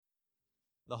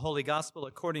The Holy Gospel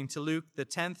according to Luke, the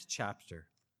 10th chapter.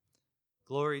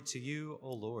 Glory to you,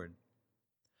 O Lord.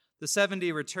 The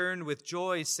 70 returned with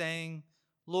joy, saying,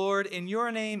 Lord, in your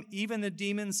name even the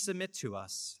demons submit to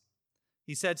us.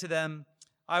 He said to them,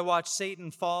 I watched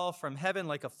Satan fall from heaven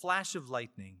like a flash of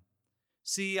lightning.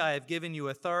 See, I have given you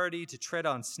authority to tread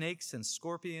on snakes and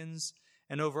scorpions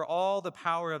and over all the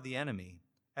power of the enemy,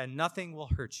 and nothing will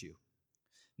hurt you.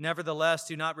 Nevertheless,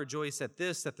 do not rejoice at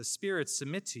this, that the spirits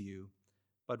submit to you,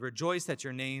 but rejoice that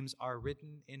your names are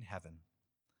written in heaven.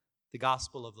 The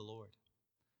Gospel of the Lord.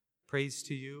 Praise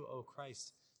to you, O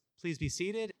Christ. Please be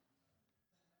seated.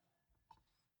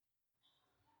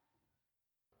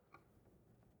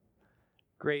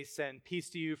 Grace and peace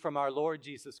to you from our Lord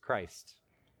Jesus Christ.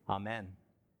 Amen.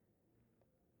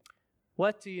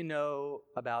 What do you know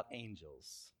about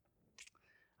angels?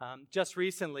 Just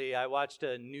recently, I watched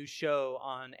a new show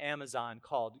on Amazon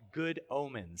called Good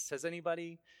Omens. Has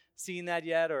anybody seen that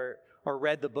yet or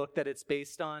read the book that it's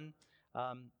based on?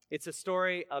 It's a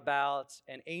story about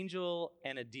an angel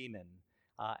and a demon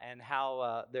and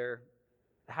how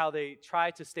they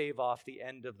try to stave off the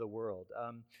end of the world.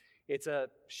 It's a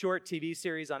short TV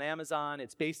series on Amazon.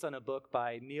 It's based on a book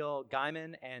by Neil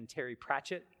Gaiman and Terry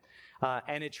Pratchett.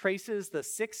 And it traces the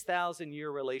 6,000-year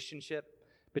relationship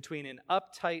between an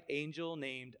uptight angel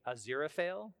named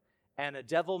Aziraphale and a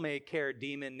devil-may-care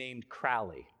demon named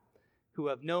Crowley, who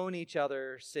have known each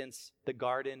other since the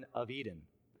Garden of Eden,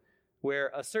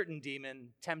 where a certain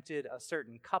demon tempted a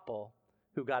certain couple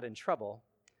who got in trouble,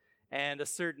 and a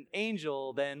certain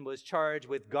angel then was charged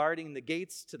with guarding the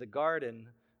gates to the garden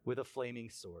with a flaming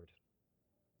sword.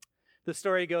 The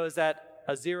story goes that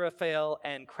Aziraphale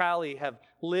and Crowley have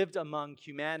lived among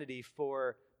humanity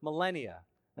for millennia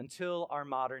until our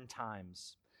modern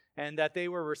times, and that they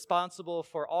were responsible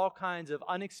for all kinds of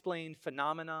unexplained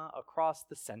phenomena across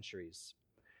the centuries.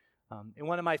 In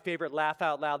one of my favorite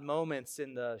laugh-out-loud moments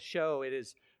in the show, it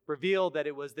is revealed that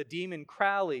it was the demon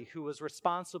Crowley who was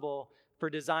responsible for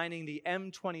designing the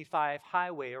M25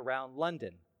 highway around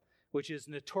London, which is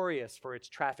notorious for its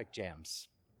traffic jams.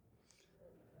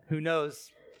 Who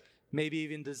knows, maybe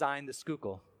even designed the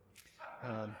Schuylkill.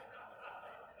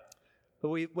 But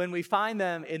when we find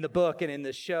them in the book and in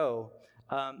the show,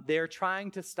 they're trying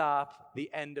to stop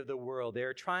the end of the world.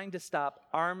 They're trying to stop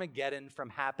Armageddon from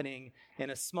happening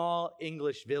in a small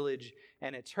English village.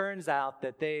 And it turns out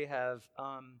that they have,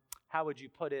 how would you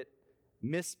put it,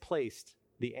 misplaced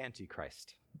the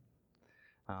Antichrist.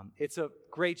 It's a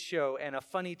great show and a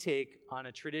funny take on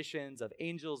the traditions of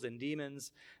angels and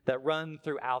demons that run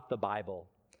throughout the Bible.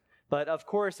 But of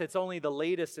course, it's only the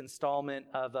latest installment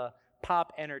of a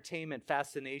pop entertainment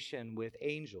fascination with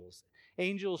angels.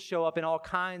 Angels show up in all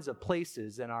kinds of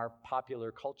places in our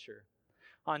popular culture.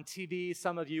 On TV,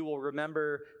 some of you will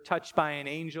remember Touched by an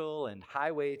Angel and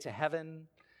Highway to Heaven,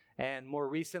 and more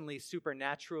recently,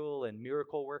 Supernatural and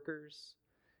Miracle Workers.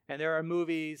 And there are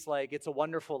movies like It's a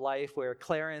Wonderful Life, where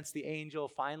Clarence the angel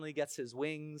finally gets his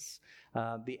wings,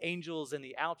 The Angels in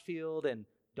the Outfield, and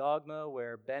Dogma,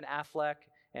 where Ben Affleck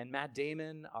and Matt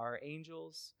Damon are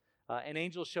angels. And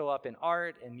angels show up in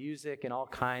art and music and all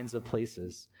kinds of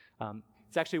places.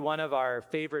 It's actually one of our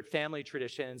favorite family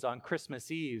traditions on Christmas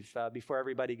Eve, before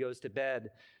everybody goes to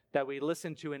bed, that we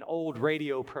listen to an old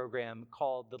radio program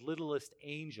called The Littlest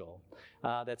Angel,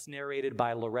 that's narrated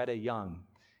by Loretta Young.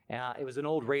 It was an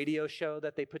old radio show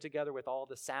that they put together with all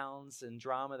the sounds and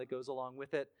drama that goes along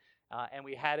with it. And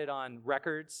we had it on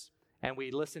records, and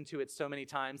we listened to it so many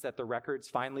times that the records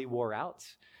finally wore out.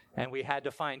 And we had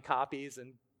to find copies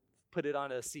and put it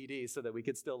on a CD so that we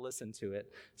could still listen to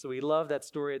it. So we love that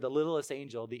story of the littlest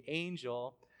angel, the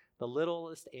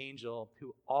littlest angel,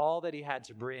 who all that he had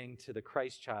to bring to the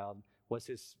Christ child was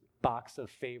his box of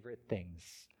favorite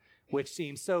things, which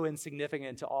seems so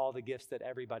insignificant to all the gifts that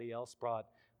everybody else brought.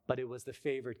 But it was the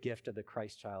favorite gift of the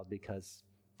Christ child because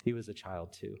he was a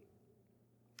child too.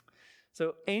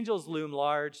 So angels loom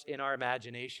large in our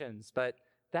imaginations, but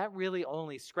that really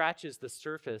only scratches the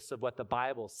surface of what the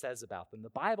Bible says about them. The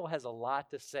Bible has a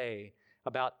lot to say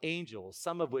about angels,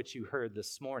 some of which you heard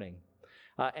this morning.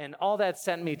 And all that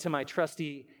sent me to my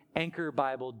trusty Anchor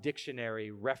Bible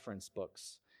Dictionary reference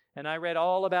books. And I read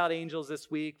all about angels this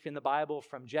week in the Bible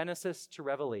from Genesis to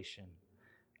Revelation.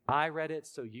 I read it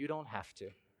so you don't have to.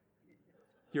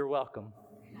 You're welcome.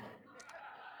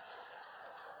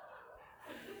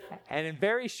 And in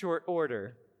very short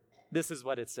order, this is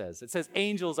what it says. It says,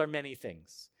 angels are many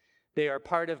things. They are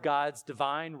part of God's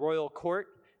divine royal court,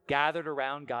 gathered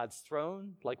around God's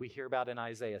throne, like we hear about in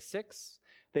Isaiah 6.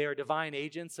 They are divine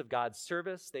agents of God's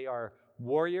service. They are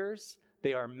warriors.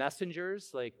 They are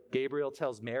messengers, like Gabriel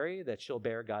tells Mary that she'll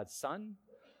bear God's son.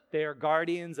 They are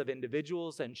guardians of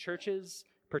individuals and churches,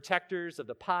 protectors of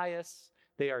the pious.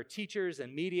 They are teachers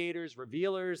and mediators,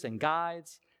 revealers and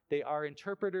guides. They are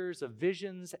interpreters of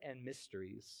visions and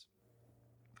mysteries.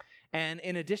 And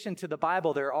in addition to the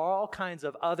Bible, there are all kinds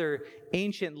of other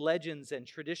ancient legends and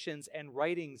traditions and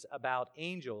writings about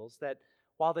angels that,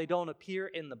 while they don't appear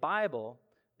in the Bible,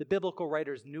 the biblical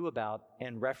writers knew about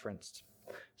and referenced.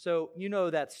 So you know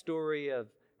that story of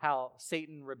how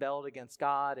Satan rebelled against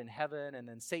God in heaven, and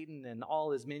then Satan and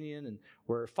all his minion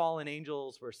and fallen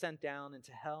angels were sent down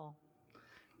into hell.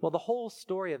 Well, the whole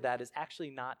story of that is actually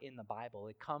not in the Bible.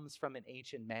 It comes from an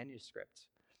ancient manuscript,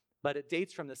 but it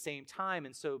dates from the same time,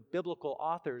 and so biblical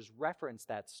authors reference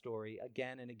that story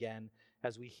again and again,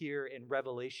 as we hear in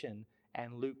Revelation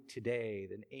and Luke today,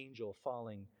 an angel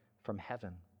falling from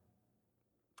heaven.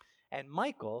 And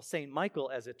Michael, St.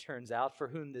 Michael, as it turns out, for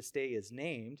whom this day is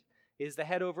named, is the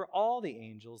head over all the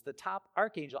angels, the top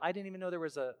archangel. I didn't even know there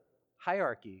was a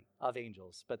hierarchy of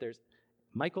angels, but there's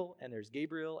Michael and there's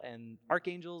Gabriel and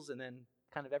archangels and then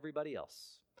kind of everybody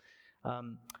else.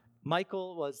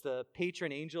 Michael was the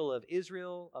patron angel of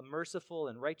Israel, a merciful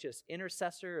and righteous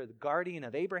intercessor, the guardian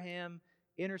of Abraham,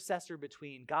 intercessor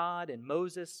between God and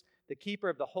Moses, the keeper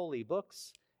of the holy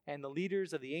books, and the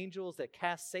leaders of the angels that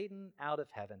cast Satan out of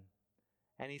heaven.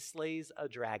 And he slays a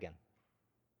dragon,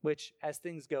 which, as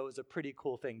things go, is a pretty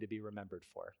cool thing to be remembered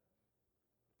for.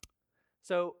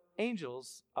 So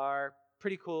angels are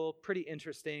pretty cool, pretty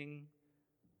interesting,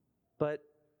 but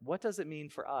what does it mean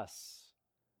for us?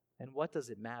 And what does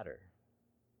it matter?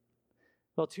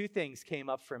 Well, two things came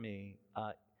up for me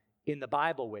in the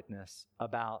Bible witness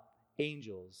about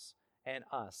angels and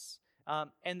us.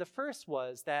 And the first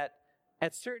was that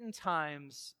at certain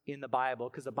times in the Bible,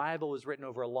 because the Bible was written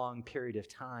over a long period of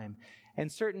time,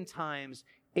 and certain times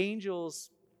angels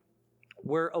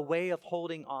were a way of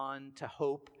holding on to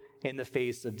hope in the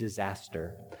face of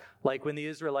disaster. Like when the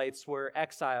Israelites were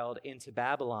exiled into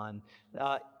Babylon,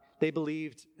 they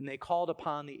believed and they called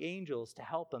upon the angels to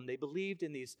help them. They believed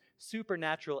in these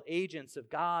supernatural agents of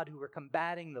God who were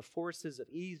combating the forces of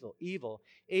evil,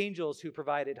 angels who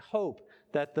provided hope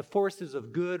that the forces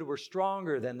of good were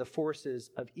stronger than the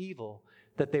forces of evil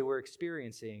that they were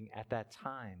experiencing at that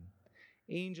time.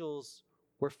 Angels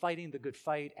were fighting the good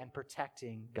fight and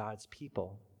protecting God's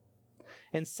people.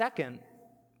 And second,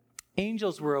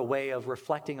 angels were a way of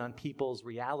reflecting on people's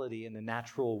reality in the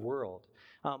natural world.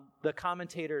 The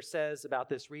commentator says about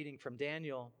this reading from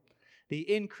Daniel, the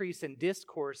increase in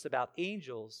discourse about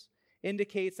angels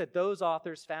indicates that those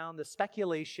authors found the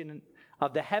speculation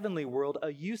of the heavenly world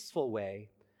a useful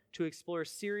way to explore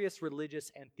serious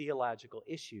religious and theological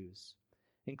issues,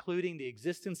 including the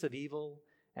existence of evil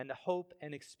and the hope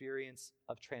and experience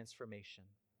of transformation.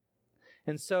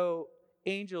 And so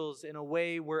angels, in a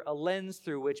way, were a lens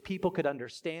through which people could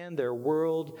understand their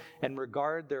world and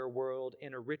regard their world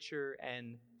in a richer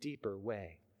and deeper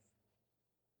way.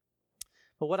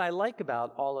 But what I like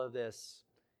about all of this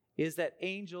is that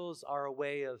angels are a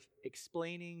way of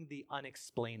explaining the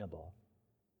unexplainable.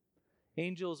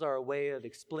 Angels are a way of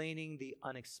explaining the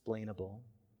unexplainable.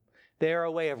 They are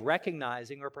a way of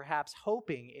recognizing or perhaps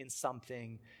hoping in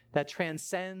something that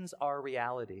transcends our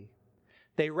reality.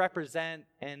 They represent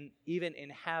and even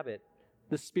inhabit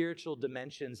the spiritual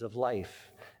dimensions of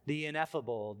life, the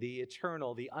ineffable, the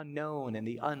eternal, the unknown, and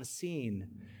the unseen.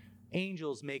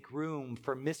 Angels make room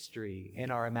for mystery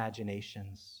in our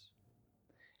imaginations.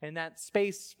 And that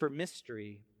space for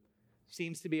mystery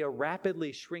seems to be a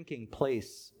rapidly shrinking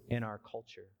place in our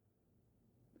culture.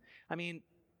 I mean,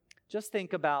 just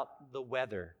think about the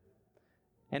weather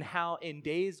and how in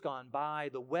days gone by,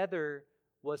 the weather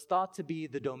was thought to be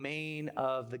the domain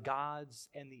of the gods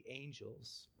and the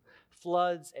angels.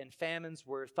 Floods and famines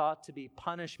were thought to be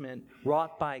punishment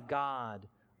wrought by God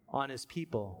on his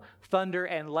people. Thunder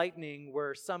and lightning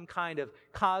were some kind of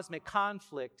cosmic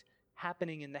conflict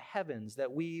happening in the heavens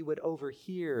that we would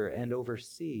overhear and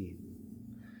oversee.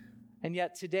 And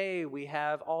yet today we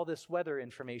have all this weather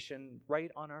information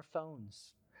right on our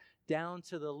phones, down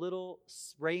to the little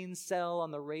rain cell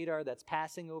on the radar that's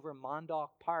passing over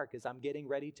Montauk Park as I'm getting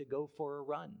ready to go for a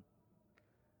run.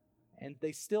 And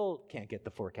they still can't get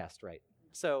the forecast right.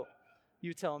 So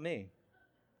you tell me.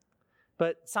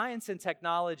 But science and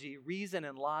technology, reason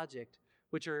and logic,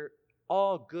 which are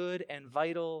all good and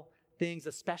vital things,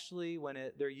 especially when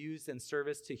they're used in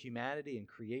service to humanity and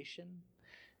creation,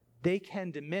 they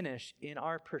can diminish in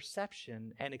our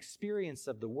perception and experience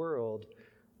of the world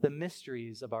the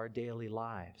mysteries of our daily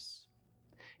lives.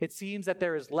 It seems that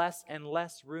there is less and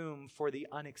less room for the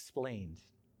unexplained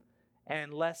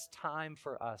and less time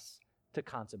for us to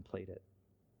contemplate it.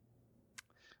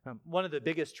 One of the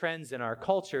biggest trends in our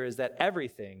culture is that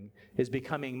everything is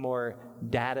becoming more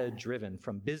data-driven,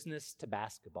 from business to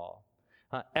basketball.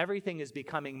 Everything is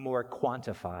becoming more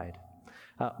quantified.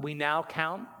 We now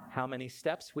count how many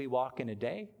steps we walk in a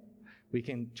day. We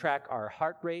can track our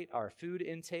heart rate, our food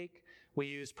intake. We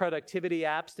use productivity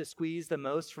apps to squeeze the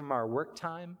most from our work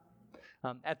time.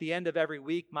 At the end of every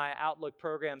week, my Outlook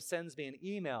program sends me an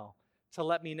email to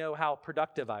let me know how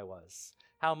productive I was,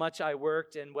 how much I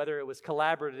worked, and whether it was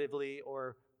collaboratively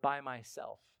or by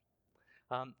myself.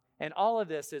 And all of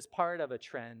this is part of a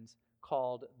trend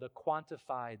called the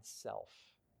quantified self.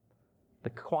 The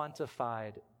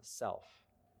quantified self.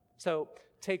 So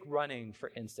take running,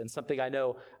 for instance, something I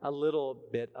know a little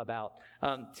bit about.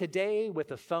 Today,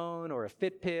 with a phone or a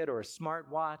Fitbit or a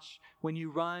smartwatch, when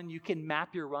you run, you can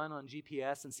map your run on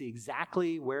GPS and see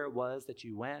exactly where it was that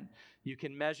you went. You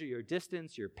can measure your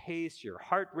distance, your pace, your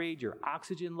heart rate, your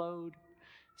oxygen load.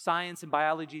 Science and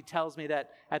biology tells me that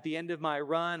at the end of my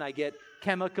run, I get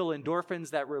chemical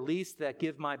endorphins that release that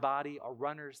give my body a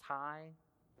runner's high.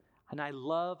 And I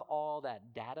love all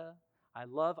that data. I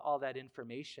love all that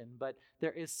information, but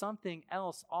there is something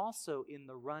else also in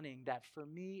the running that, for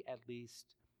me at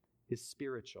least, is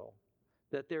spiritual.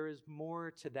 That there is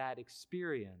more to that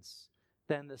experience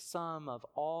than the sum of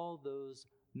all those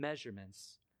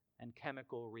measurements and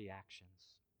chemical reactions.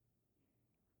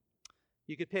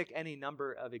 You could pick any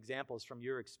number of examples from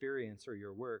your experience or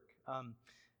your work.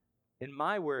 In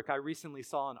my work, I recently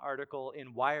saw an article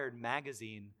in Wired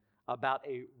magazine about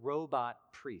a robot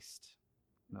priest.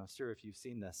 I'm not sure if you've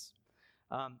seen this.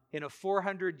 In a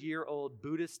 400-year-old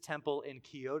Buddhist temple in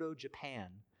Kyoto, Japan,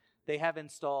 they have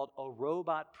installed a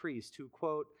robot priest who,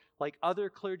 quote, like other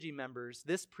clergy members,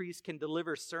 this priest can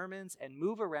deliver sermons and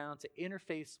move around to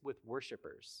interface with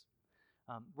worshipers.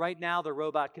 Right now, the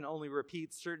robot can only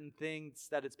repeat certain things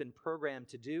that it's been programmed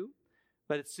to do,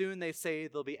 but soon they say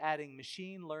they'll be adding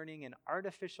machine learning and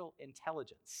artificial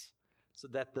intelligence so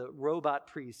that the robot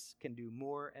priests can do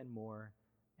more and more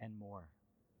and more.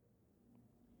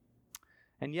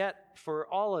 And yet, for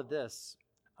all of this,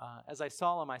 as I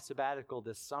saw on my sabbatical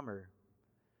this summer,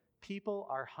 people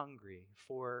are hungry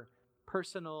for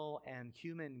personal and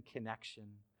human connection,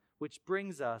 which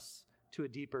brings us to a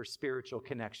deeper spiritual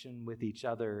connection with each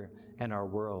other and our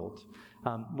world.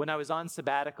 When I was on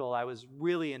sabbatical, I was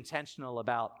really intentional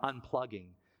about unplugging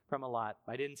from a lot.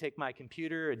 I didn't take my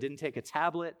computer, I didn't take a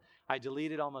tablet. I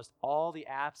deleted almost all the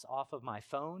apps off of my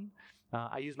phone.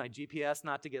 I used my GPS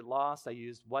not to get lost. I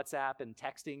used WhatsApp and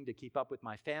texting to keep up with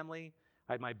my family.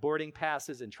 I had my boarding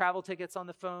passes and travel tickets on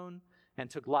the phone and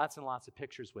took lots and lots of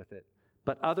pictures with it.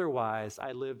 But otherwise,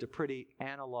 I lived a pretty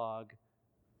analog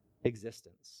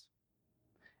existence.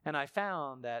 And I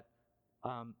found that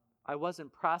I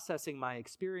wasn't processing my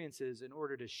experiences in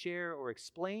order to share or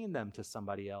explain them to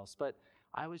somebody else, but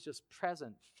I was just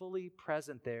present, fully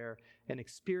present there and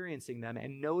experiencing them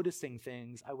and noticing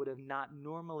things I would have not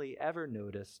normally ever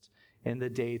noticed in the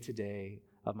day-to-day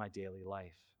of my daily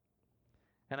life.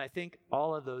 And I think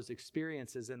all of those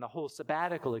experiences and the whole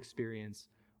sabbatical experience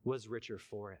was richer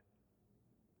for it.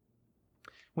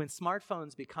 When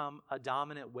smartphones become a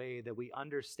dominant way that we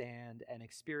understand and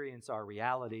experience our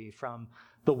reality, from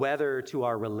the weather to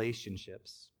our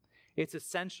relationships, it's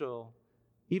essential,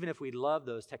 even if we love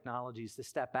those technologies, to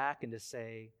step back and to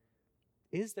say,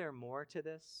 is there more to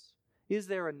this? Is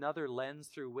there another lens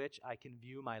through which I can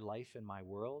view my life and my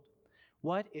world?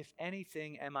 What, if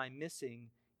anything, am I missing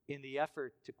in the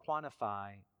effort to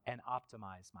quantify and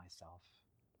optimize myself?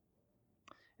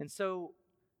 And so,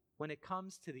 when it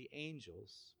comes to the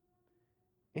angels,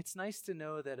 it's nice to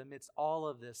know that amidst all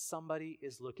of this, somebody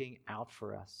is looking out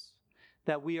for us,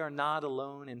 that we are not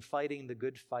alone in fighting the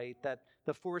good fight, that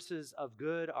the forces of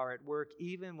good are at work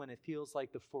even when it feels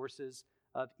like the forces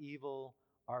of evil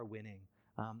are winning.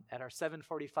 At our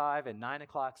 7:45 and 9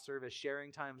 o'clock service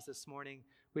sharing times this morning,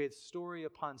 we had story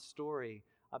upon story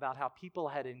about how people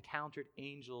had encountered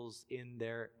angels in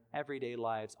their everyday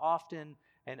lives, often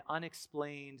an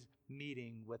unexplained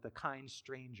meeting with a kind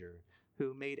stranger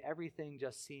who made everything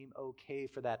just seem okay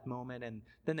for that moment, and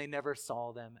then they never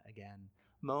saw them again.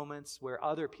 Moments where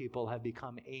other people have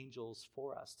become angels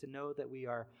for us, to know that we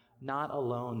are not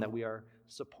alone, that we are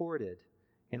supported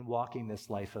in walking this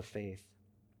life of faith.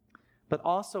 But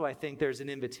also, I think there's an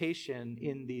invitation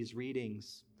in these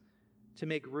readings to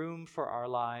make room for our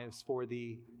lives for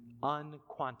the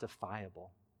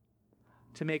unquantifiable,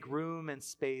 to make room and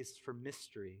space for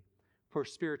mystery, for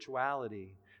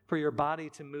spirituality, for your body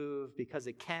to move because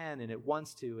it can and it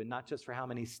wants to, and not just for how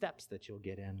many steps that you'll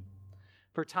get in.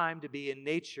 For time to be in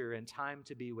nature and time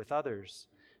to be with others,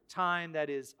 time that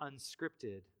is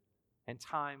unscripted and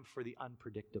time for the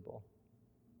unpredictable,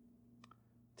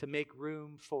 to make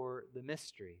room for the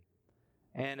mystery.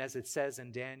 And as it says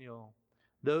in Daniel,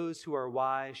 those who are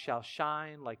wise shall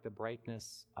shine like the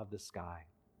brightness of the sky.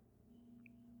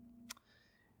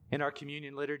 In our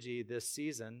communion liturgy this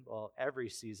season, well, every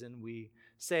season, we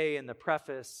say in the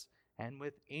preface, and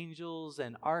with angels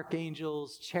and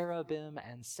archangels, cherubim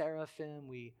and seraphim,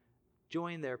 we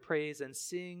join their praise and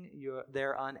sing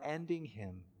their unending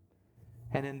hymn.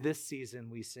 And in this season,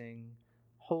 we sing,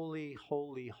 holy,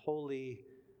 holy, holy,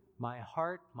 my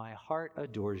heart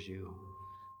adores you.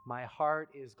 My heart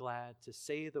is glad to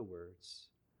say the words,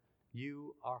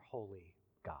 you are holy,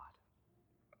 God.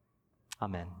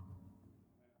 Amen.